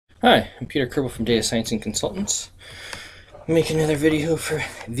Hi, I'm Peter Kerbal from Data Science and Consultants. I'm making another video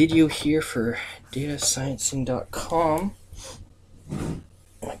here for datasciencing.com.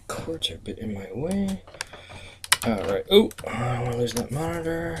 My cords are a bit in my way. Alright, oh, I don't want to lose that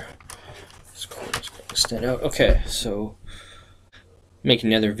monitor. This cord is going to extend out. Okay, so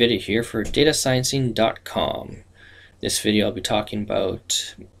making another video here for datasciencing.com. This video I'll be talking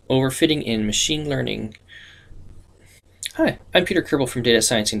about overfitting in machine learning. Hi, I'm Peter Kerbal from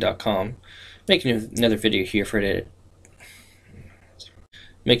datasciencing.com. Making another video here for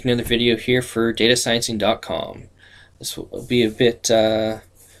datasciencing.com. This will be a bit, in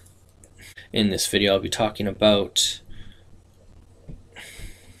this video I'll be talking about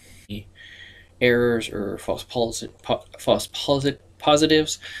errors or false positives,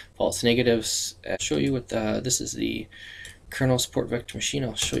 false negatives. I'll show you what this is the kernel support vector machine.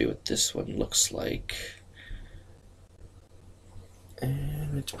 I'll show you what this one looks like.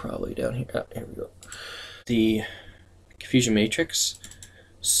 And it's probably down here. Oh, here we go. The confusion matrix.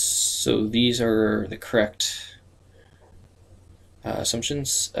 So these are the correct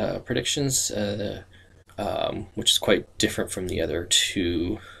assumptions, predictions, which is quite different from the other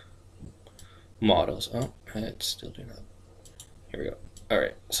two models. Oh, it's still doing that. Here we go. All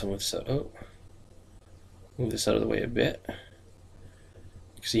right, so move this out. Oh, move this out of the way a bit.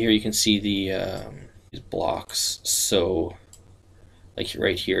 So here you can see the these blocks. So, like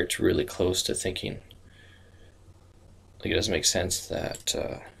right here, it's really close to thinking. Like it doesn't make sense that